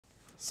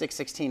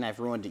6:16, I've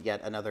ruined yet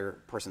another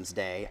person's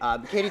day.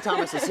 Katie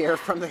Thomas is here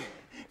from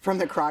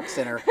the Kroc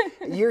Center.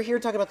 You're here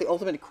talking about the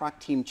Ultimate Kroc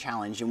Team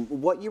Challenge, and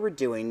what you were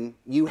doing,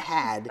 you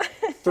had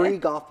 3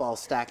 golf balls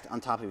stacked on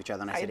top of each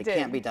other, and I said, it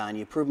can't be done.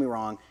 You proved me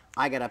wrong.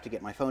 I got up to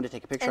get my phone to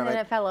take a picture of it. And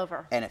then it fell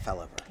over. And it fell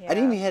over. Yeah. I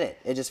didn't even hit it.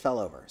 It just fell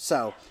over.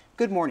 So,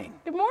 good morning.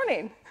 Good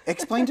morning.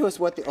 Explain to us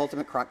what the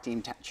Ultimate Kroc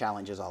Team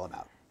Challenge is all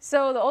about.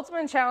 So the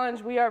Ultimate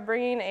Challenge, we are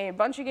bringing a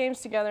bunch of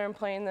games together and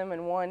playing them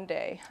in one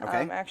day.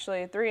 Okay.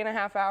 Actually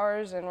 3.5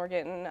 hours, and we're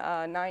getting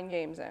 9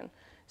 games in.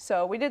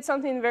 So we did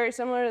something very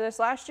similar to this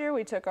last year.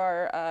 We took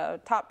our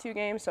top 2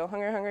 games, so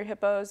Hungry Hungry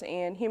Hippos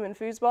and Human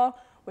Foosball.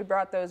 We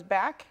brought those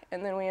back,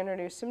 and then we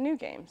introduced some new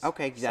games.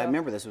 Okay, so, I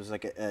remember this was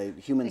like a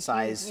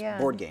human-sized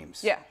board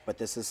games. Yeah. But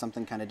this is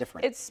something kind of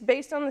different. It's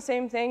based on the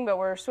same thing, but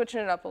we're switching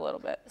it up a little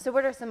bit. So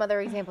what are some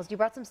other examples? You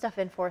brought some stuff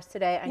in for us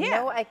today. I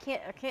know I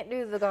can't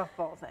do the golf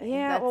ball thing.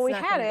 Yeah, well, we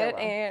had it,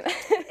 and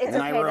it's and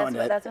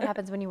okay. That's what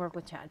happens when you work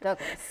with Chad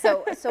Douglas.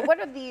 So what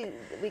are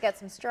we got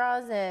some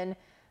straws, and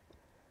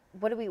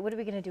what are we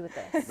gonna do with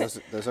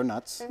this? Those are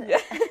nuts.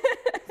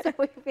 So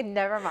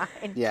never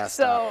mind. Yeah.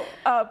 So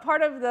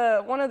part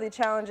of one of the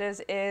challenges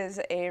is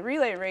a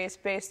relay race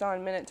based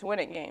on minute to win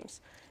it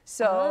games.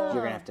 So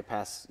you're gonna have to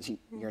pass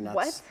your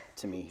nuts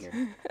to me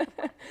here.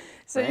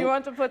 So you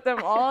want to put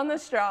them all on the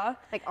straw.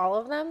 Like all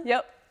of them?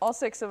 Yep, all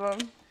 6 of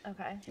them.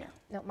 Okay. Yeah.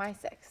 No, my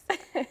 6.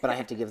 But I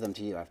have to give them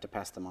to you. I have to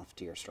pass them off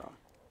to your straw.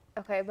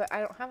 Okay, but I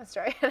don't have a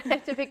straw yet. I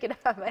have to pick it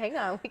up. Hang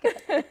on.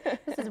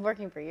 This is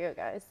working for you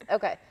guys.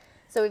 Okay.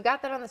 So we've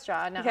got that on the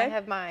straw. Now I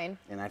have mine.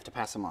 And I have to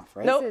pass them off,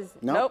 right? Nope.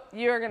 Nope.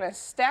 You're going to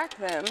stack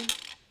them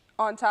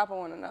on top of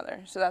one another.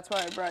 So that's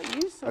why I brought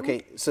you some.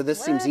 Okay, so this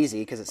seems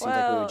easy because it seems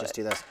like we would just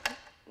do this.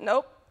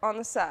 Nope. On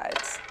the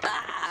sides.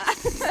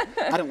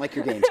 I don't like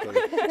your games,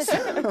 Katie.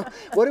 So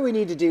what do we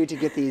need to do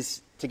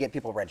to get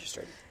people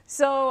registered?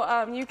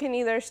 So you can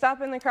either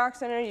stop in the Kroc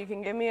Center, you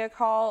can give me a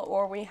call,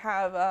 or we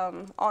have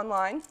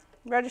online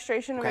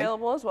registration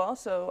available as well.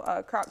 So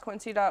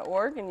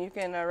krocquincy.org, and you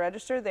can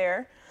register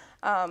there.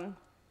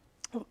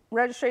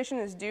 Registration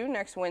is due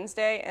next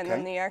Wednesday, and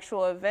then the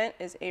actual event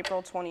is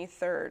April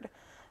 23rd.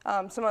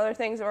 Some other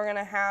things that we're going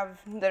to have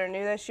that are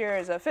new this year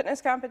is a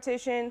fitness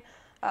competition.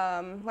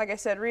 Like I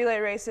said, relay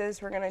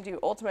races. We're going to do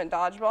ultimate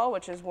dodgeball,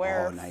 which is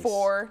where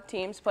 4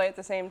 teams play at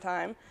the same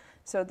time.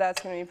 So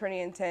that's going to be pretty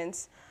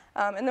intense.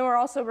 And then we're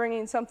also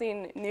bringing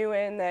something new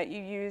in that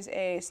you use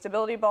a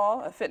stability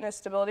ball, a fitness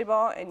stability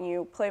ball, and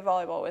you play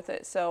volleyball with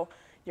it. So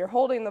you're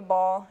holding the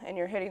ball and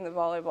you're hitting the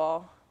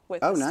volleyball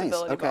with the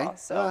stability ball.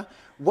 So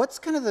what's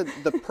kind of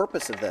the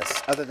purpose of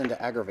this, other than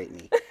to aggravate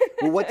me?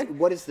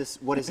 What does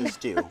this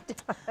do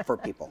for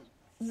people?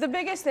 The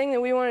biggest thing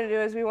that we wanted to do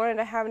is we wanted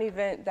to have an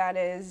event that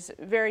is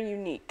very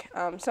unique,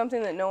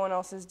 something that no one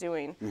else is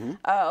doing.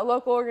 A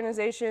local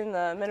organization,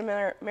 the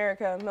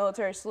Mid-America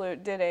Military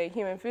Salute, did a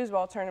human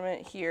foosball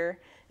tournament here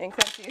in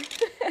Quincy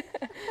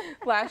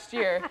last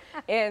year,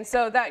 and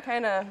so that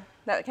kind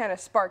of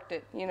sparked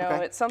it. You know,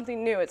 it's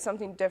something new, it's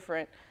something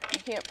different. You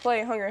can't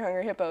play Hungry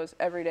Hungry Hippos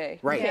every day.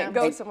 Right. You can't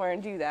go somewhere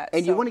and do that.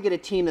 And you want to get a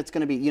team that's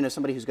going to be, you know,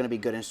 somebody who's going to be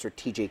good and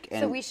strategic.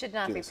 And so we should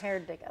not be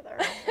paired together.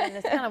 And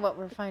it's kind of what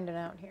we're finding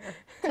out here.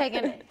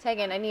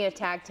 Tegan, I need a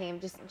tag team.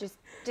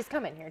 Just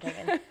come in here,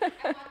 Tegan.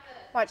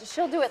 Watch,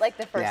 she'll do it like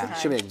the first time. Yeah,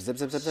 she'll be zip,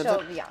 zip, zip, zip,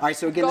 zip. Yeah. All right,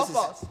 so again,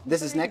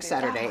 this is next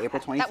Saturday,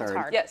 April 23rd. That was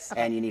hard. Yes.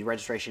 And you need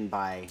registration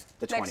by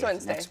the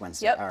 20th. Next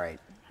Wednesday. Yep. All right.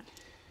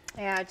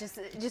 Yeah,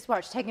 just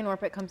watch. Tegan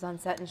Orpik comes on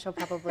set, and she'll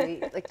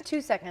probably, like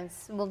 2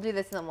 seconds, we'll do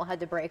this, and then we'll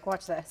head to break.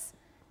 Watch this.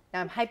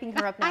 Now I'm hyping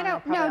her up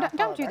now.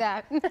 Don't do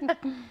that.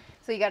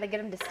 So you got to get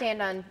them to stand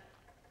on,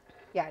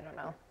 I don't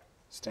know.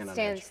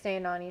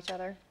 Stand on each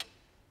other.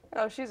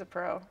 Oh, she's a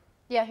pro.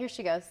 Yeah, here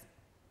she goes.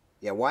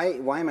 Yeah, why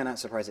am I not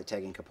surprised that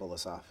Tegan could pull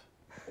this off?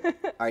 All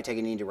right,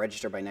 Tegan, you need to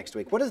register by next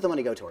week. What does the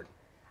money go toward?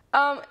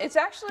 It's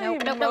actually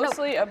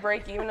mostly a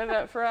break-even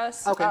event for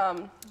us.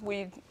 Okay.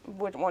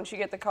 Once you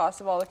get the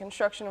cost of all the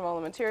construction of all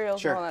the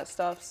materials and all that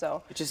stuff,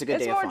 so it's just a good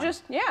day of fun.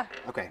 It's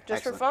more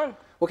just for fun.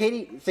 Well,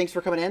 Katie, thanks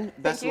for coming in.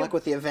 Best of luck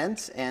with the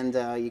event, and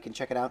you can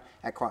check it out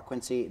at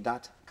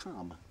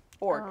krocquincy.com.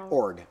 Org.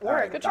 All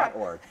right, Good try.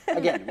 .org.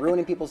 Again,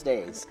 ruining people's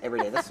days every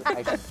day.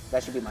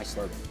 That should be my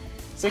slogan.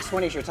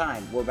 6:20 is your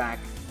time. We're back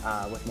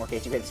with more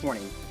KHQA this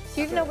morning. Do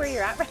you even know where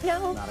you're at right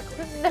now? Not a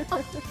clue. No.